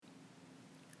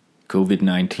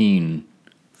COVID-19,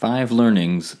 5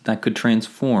 learnings that could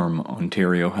transform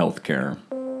Ontario healthcare.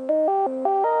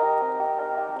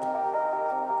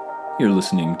 You're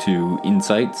listening to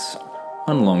Insights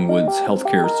on Longwoods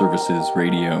Healthcare Services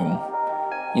Radio.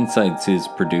 Insights is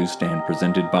produced and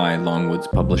presented by Longwoods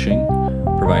Publishing,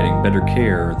 providing better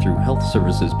care through health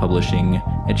services publishing,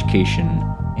 education,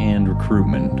 and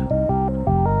recruitment.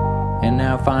 And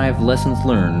now 5 lessons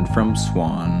learned from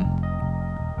SWAN.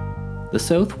 The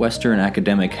Southwestern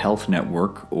Academic Health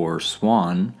Network, or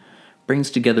SWAN, brings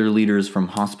together leaders from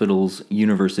hospitals,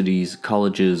 universities,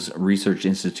 colleges, research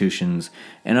institutions,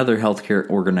 and other healthcare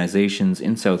organizations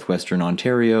in southwestern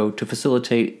Ontario to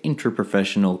facilitate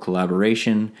interprofessional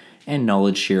collaboration and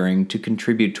knowledge sharing to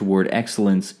contribute toward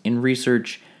excellence in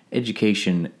research,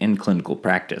 education, and clinical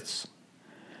practice.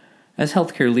 As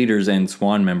healthcare leaders and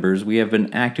SWAN members, we have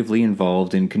been actively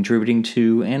involved in contributing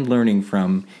to and learning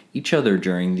from each other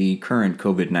during the current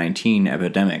COVID-19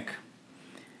 epidemic.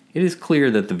 It is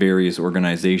clear that the various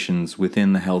organizations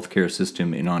within the healthcare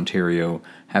system in Ontario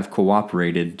have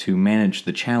cooperated to manage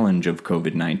the challenge of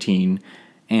COVID-19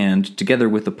 and, together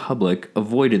with the public,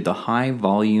 avoided the high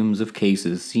volumes of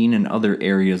cases seen in other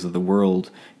areas of the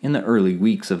world in the early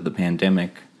weeks of the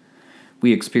pandemic.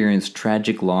 We experienced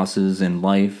tragic losses in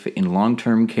life in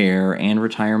long-term care and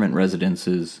retirement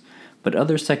residences, but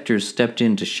other sectors stepped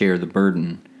in to share the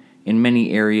burden. In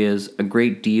many areas, a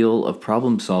great deal of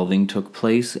problem-solving took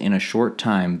place in a short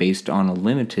time based on a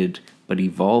limited but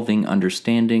evolving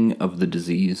understanding of the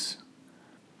disease.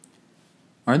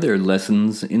 Are there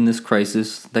lessons in this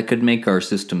crisis that could make our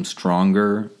system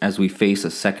stronger as we face a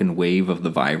second wave of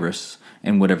the virus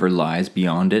and whatever lies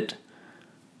beyond it?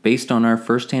 Based on our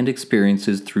first-hand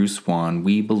experiences through SWAN,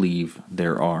 we believe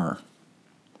there are.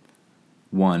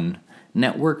 1.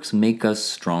 Networks make us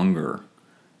stronger.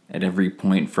 At every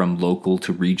point from local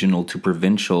to regional to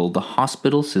provincial, the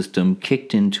hospital system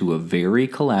kicked into a very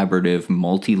collaborative,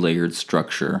 multi-layered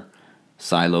structure.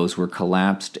 Silos were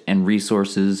collapsed, and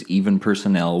resources, even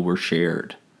personnel, were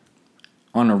shared.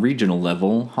 On a regional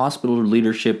level, hospital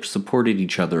leadership supported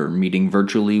each other, meeting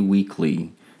virtually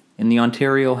weekly. In the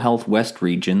Ontario Health West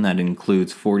region, that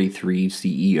includes 43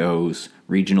 CEOs,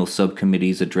 regional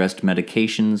subcommittees addressed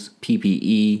medications,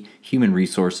 PPE, human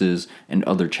resources, and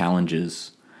other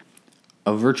challenges.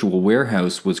 A virtual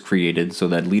warehouse was created so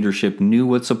that leadership knew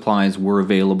what supplies were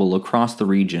available across the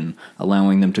region,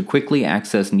 allowing them to quickly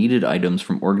access needed items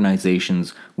from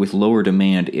organizations with lower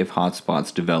demand if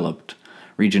hotspots developed.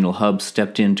 Regional hubs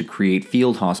stepped in to create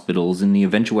field hospitals in the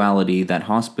eventuality that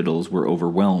hospitals were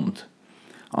overwhelmed.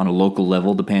 On a local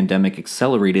level, the pandemic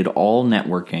accelerated all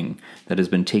networking that has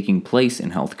been taking place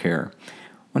in healthcare.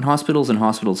 When hospitals and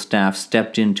hospital staff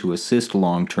stepped in to assist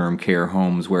long-term care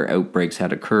homes where outbreaks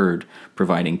had occurred,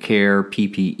 providing care,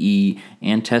 PPE,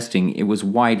 and testing, it was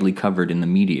widely covered in the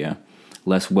media.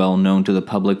 Less well known to the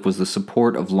public was the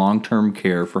support of long-term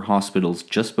care for hospitals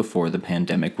just before the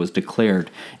pandemic was declared,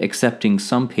 accepting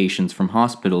some patients from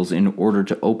hospitals in order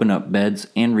to open up beds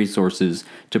and resources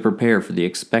to prepare for the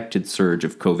expected surge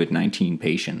of COVID-19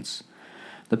 patients.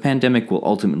 The pandemic will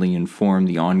ultimately inform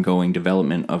the ongoing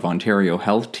development of Ontario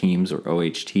Health Teams, or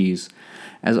OHTs.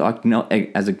 As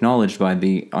acknowledged by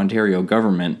the Ontario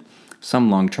government,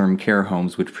 some long-term care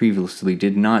homes which previously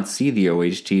did not see the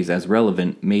OHTs as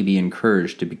relevant may be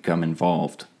encouraged to become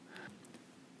involved.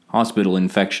 Hospital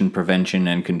infection prevention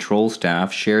and control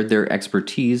staff shared their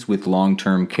expertise with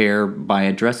long-term care by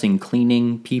addressing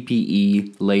cleaning,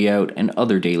 PPE, layout, and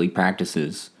other daily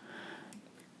practices.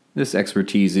 This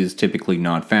expertise is typically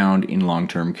not found in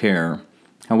long-term care.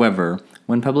 However,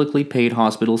 when publicly paid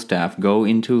hospital staff go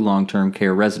into long-term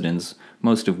care residents,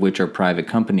 most of which are private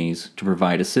companies, to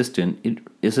provide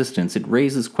assistance, it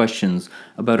raises questions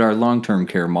about our long-term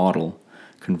care model.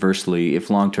 Conversely, if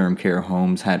long-term care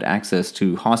homes had access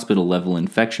to hospital-level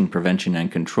infection prevention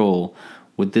and control,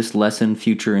 would this lessen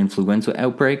future influenza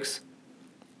outbreaks?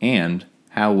 And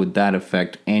how would that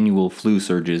affect annual flu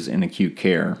surges in acute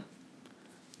care?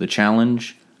 The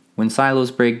challenge? When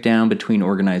silos break down between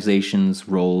organizations,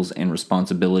 roles, and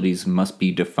responsibilities must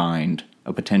be defined,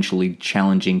 a potentially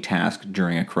challenging task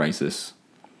during a crisis.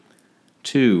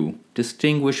 2.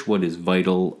 Distinguish what is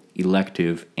vital,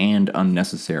 elective, and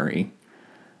unnecessary.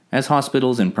 As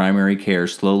hospitals and primary care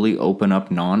slowly open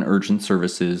up non-urgent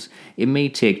services, it may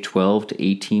take 12 to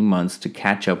 18 months to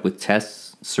catch up with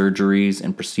tests, surgeries,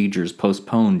 and procedures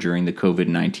postponed during the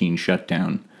COVID-19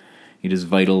 shutdown. It is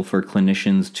vital for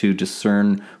clinicians to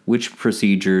discern which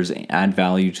procedures add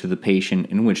value to the patient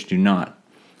and which do not.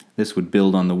 This would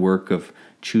build on the work of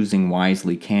Choosing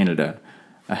Wisely Canada,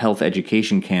 a health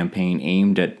education campaign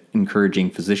aimed at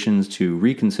encouraging physicians to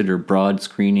reconsider broad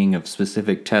screening of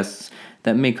specific tests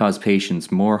that may cause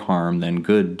patients more harm than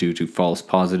good due to false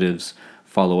positives,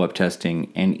 follow-up testing,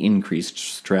 and increased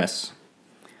stress.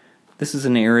 This is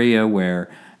an area where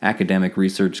academic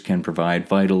research can provide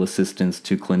vital assistance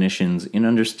to clinicians in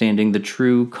understanding the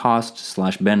true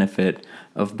cost/benefit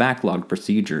of backlogged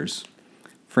procedures.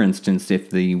 For instance, if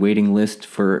the waiting list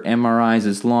for MRIs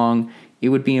is long, it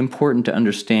would be important to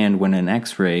understand when an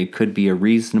X-ray could be a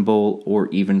reasonable or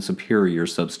even superior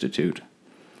substitute.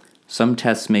 Some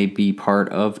tests may be part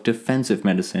of defensive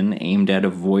medicine aimed at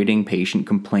avoiding patient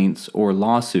complaints or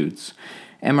lawsuits.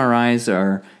 MRIs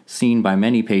are seen by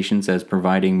many patients as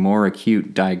providing more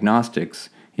acute diagnostics.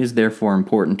 It is therefore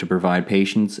important to provide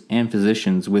patients and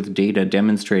physicians with data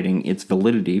demonstrating its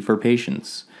validity for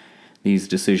patients. These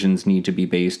decisions need to be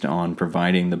based on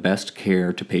providing the best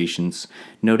care to patients,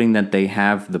 noting that they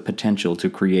have the potential to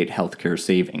create healthcare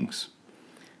savings.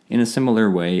 In a similar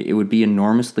way, it would be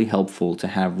enormously helpful to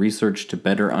have research to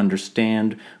better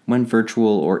understand when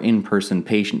virtual or in-person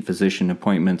patient-physician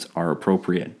appointments are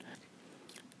appropriate.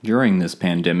 During this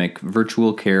pandemic,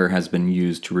 virtual care has been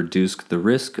used to reduce the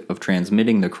risk of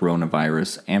transmitting the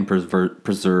coronavirus and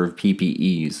preserve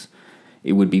PPEs.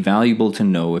 It would be valuable to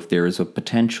know if there is a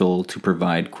potential to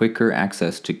provide quicker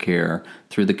access to care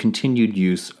through the continued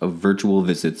use of virtual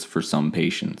visits for some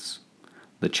patients.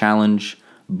 The challenge: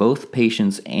 both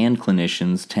patients and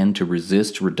clinicians tend to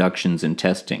resist reductions in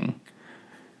testing.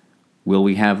 Will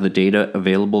we have the data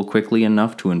available quickly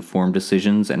enough to inform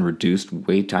decisions and reduce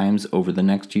wait times over the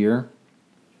next year?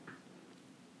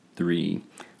 3.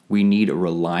 We need a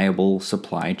reliable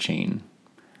supply chain.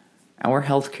 Our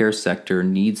healthcare sector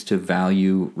needs to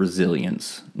value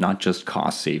resilience, not just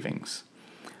cost savings.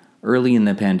 Early in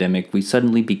the pandemic, we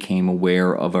suddenly became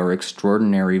aware of our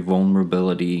extraordinary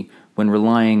vulnerability when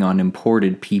relying on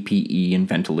imported PPE and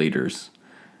ventilators.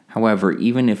 However,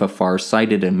 even if a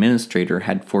far-sighted administrator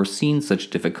had foreseen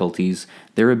such difficulties,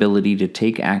 their ability to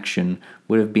take action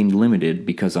would have been limited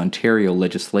because Ontario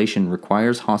legislation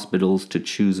requires hospitals to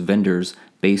choose vendors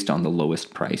based on the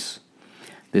lowest price.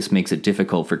 This makes it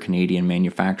difficult for Canadian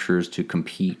manufacturers to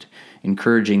compete,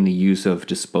 encouraging the use of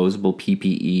disposable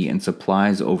PPE and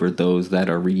supplies over those that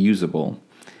are reusable.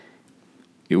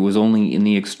 It was only in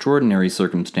the extraordinary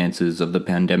circumstances of the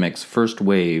pandemic's first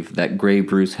wave that Grey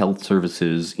Bruce Health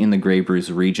Services in the Grey Bruce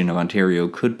region of Ontario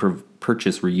could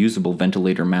purchase reusable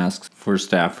ventilator masks for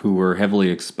staff who were heavily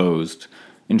exposed,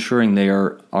 ensuring they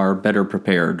are better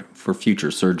prepared for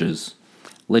future surges.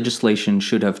 Legislation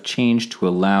should have changed to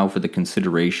allow for the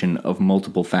consideration of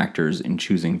multiple factors in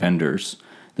choosing vendors.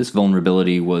 This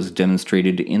vulnerability was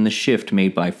demonstrated in the shift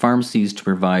made by pharmacies to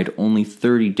provide only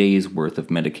 30 days' worth of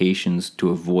medications to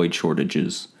avoid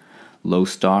shortages. Low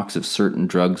stocks of certain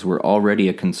drugs were already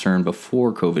a concern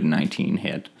before COVID-19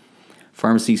 hit.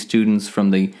 Pharmacy students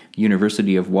from the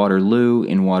University of Waterloo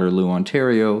in Waterloo,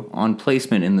 Ontario, on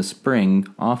placement in the spring,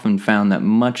 often found that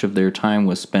much of their time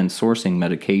was spent sourcing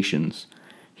medications.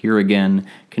 Here again,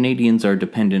 Canadians are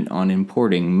dependent on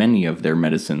importing many of their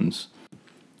medicines.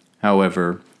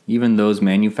 However, even those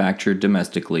manufactured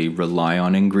domestically rely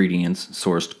on ingredients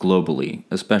sourced globally,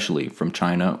 especially from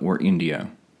China or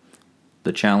India.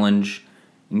 The challenge: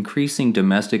 increasing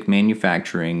domestic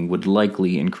manufacturing would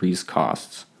likely increase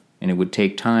costs, and it would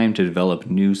take time to develop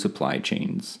new supply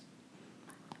chains.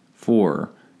 4.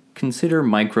 Consider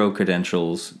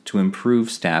micro-credentials to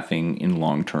improve staffing in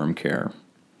long-term care.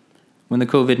 When the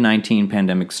COVID-19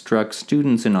 pandemic struck,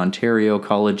 students in Ontario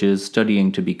colleges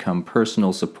studying to become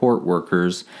personal support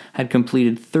workers had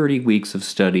completed 30 weeks of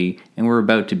study and were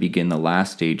about to begin the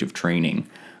last stage of training,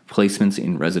 placements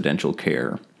in residential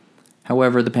care.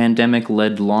 However, the pandemic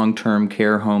led long-term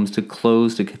care homes to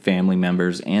close to family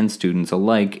members and students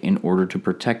alike in order to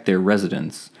protect their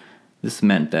residents. This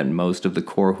meant that most of the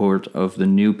cohort of the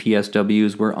new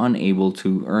PSWs were unable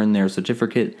to earn their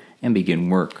certificate and begin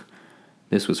work.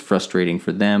 This was frustrating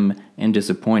for them and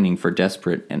disappointing for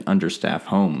desperate and understaffed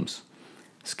homes.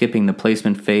 Skipping the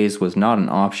placement phase was not an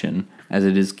option, as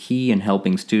it is key in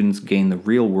helping students gain the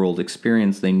real-world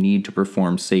experience they need to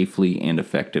perform safely and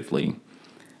effectively.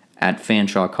 At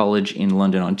Fanshawe College in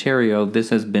London, Ontario, this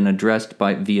has been addressed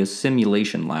via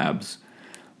simulation labs.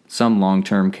 Some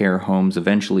long-term care homes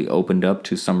eventually opened up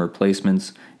to summer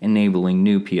placements, enabling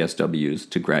new PSWs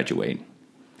to graduate.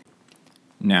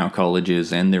 Now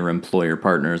colleges and their employer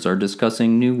partners are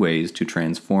discussing new ways to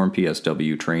transform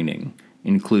PSW training,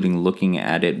 including looking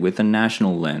at it with a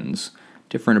national lens.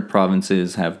 Different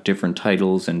provinces have different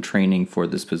titles and training for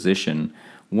this position.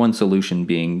 One solution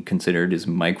being considered is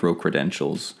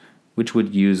micro-credentials. which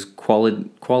would use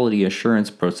quality assurance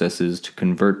processes to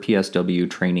convert PSW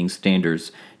training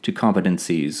standards to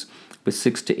competencies, with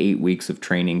 6 to 8 weeks of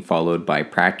training followed by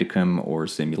practicum or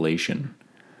simulation.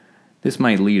 This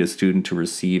might lead a student to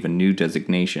receive a new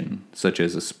designation, such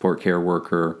as a support care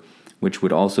worker, which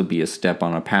would also be a step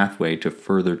on a pathway to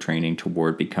further training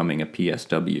toward becoming a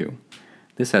PSW.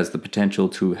 This has the potential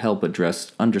to help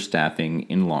address understaffing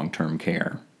in long-term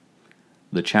care.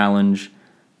 The challenge: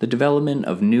 the development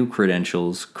of new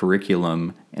credentials,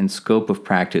 curriculum, and scope of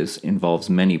practice involves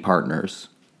many partners.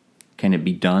 Can it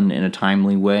be done in a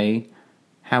timely way?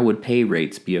 How would pay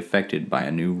rates be affected by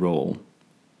a new role?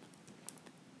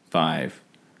 5.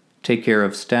 Take care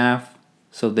of staff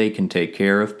so they can take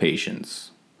care of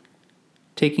patients.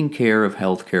 Taking care of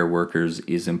healthcare workers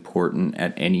is important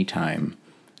at any time,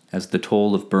 as the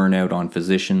toll of burnout on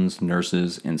physicians,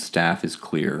 nurses, and staff is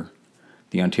clear.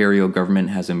 The Ontario government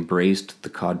has embraced the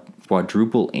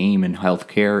quadruple aim in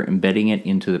healthcare, embedding it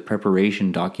into the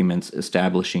preparation documents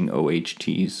establishing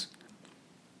OHTs.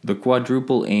 The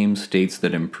quadruple aim states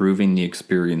that improving the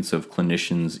experience of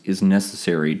clinicians is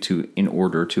necessary in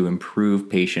order to improve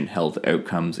patient health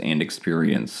outcomes and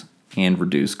experience, and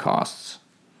reduce costs.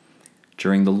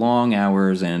 During the long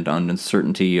hours and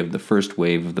uncertainty of the first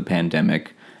wave of the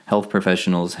pandemic, health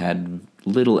professionals had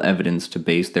little evidence to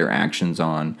base their actions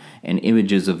on, and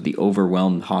images of the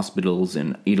overwhelmed hospitals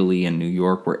in Italy and New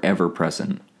York were ever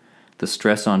present. The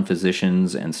stress on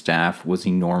physicians and staff was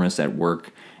enormous at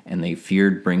work, and they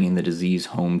feared bringing the disease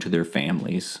home to their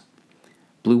families.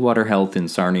 Blue Water Health in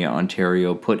Sarnia,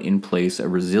 Ontario put in place a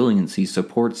resiliency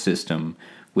support system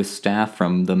with staff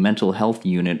from the mental health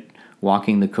unit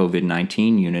walking the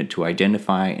COVID-19 unit to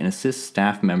identify and assist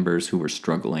staff members who were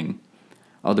struggling.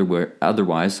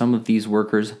 Otherwise, some of these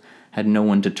workers had no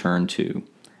one to turn to.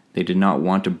 They did not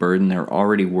want to burden their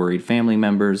already worried family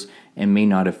members and may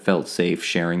not have felt safe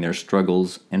sharing their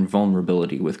struggles and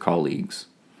vulnerability with colleagues.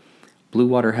 Blue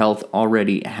Water Health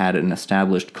already had an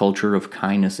established culture of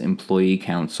kindness employee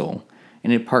council,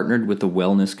 and it partnered with the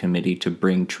Wellness Committee to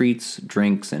bring treats,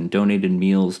 drinks, and donated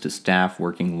meals to staff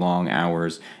working long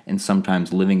hours and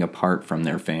sometimes living apart from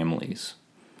their families.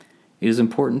 It is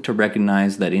important to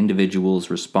recognize that individuals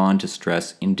respond to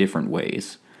stress in different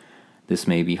ways. This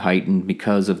may be heightened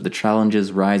because of the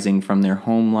challenges rising from their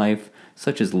home life,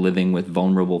 such as living with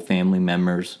vulnerable family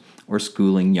members or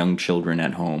schooling young children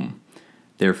at home.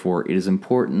 Therefore, it is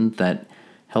important that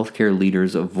healthcare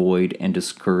leaders avoid and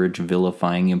discourage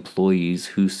vilifying employees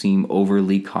who seem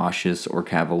overly cautious or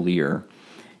cavalier.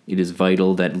 It is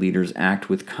vital that leaders act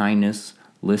with kindness,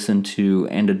 listen to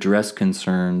and address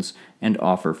concerns, and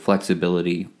offer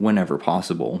flexibility whenever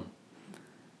possible.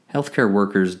 Healthcare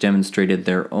workers demonstrated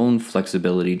their own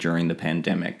flexibility during the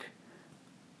pandemic.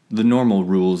 The normal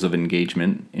rules of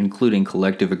engagement, including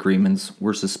collective agreements,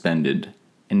 were suspended,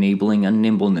 enabling a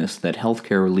nimbleness that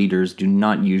healthcare leaders do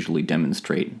not usually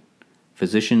demonstrate.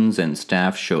 Physicians and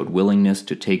staff showed willingness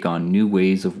to take on new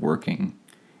ways of working,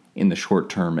 in the short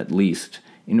term at least,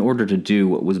 in order to do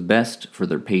what was best for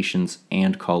their patients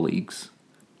and colleagues.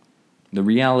 The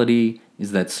reality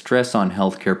is that stress on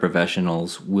healthcare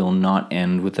professionals will not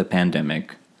end with the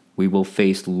pandemic. We will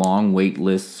face long wait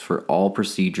lists for all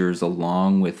procedures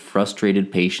along with frustrated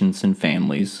patients and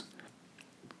families.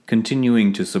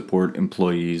 Continuing to support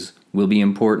employees will be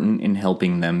important in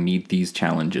helping them meet these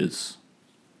challenges.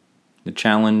 The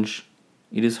challenge: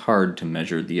 it is hard to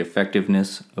measure the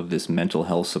effectiveness of this mental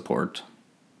health support.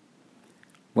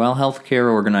 While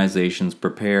healthcare organizations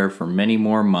prepare for many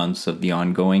more months of the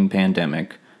ongoing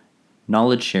pandemic,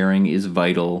 knowledge sharing is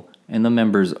vital, and the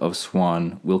members of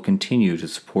SWAN will continue to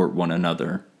support one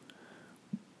another.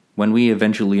 When we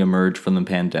eventually emerge from the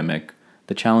pandemic,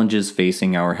 the challenges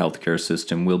facing our healthcare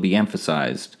system will be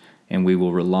emphasized, and we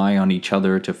will rely on each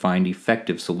other to find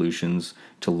effective solutions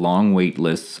to long wait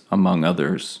lists, among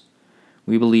others.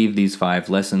 We believe these 5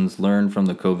 lessons learned from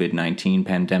the COVID-19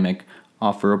 pandemic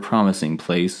offer a promising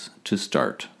place to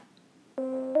start.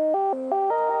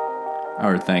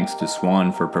 Our thanks to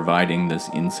SWAN for providing this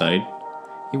insight.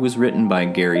 It was written by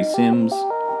Gary Sims,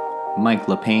 Mike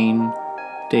LePaine,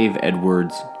 Dave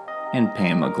Edwards, and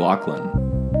Pam McLaughlin.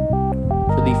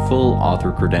 For the full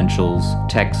author credentials,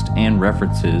 text, and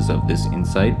references of this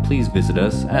insight, please visit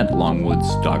us at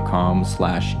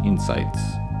longwoods.com/insights.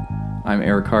 I'm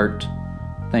Eric Hart.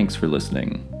 Thanks for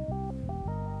listening.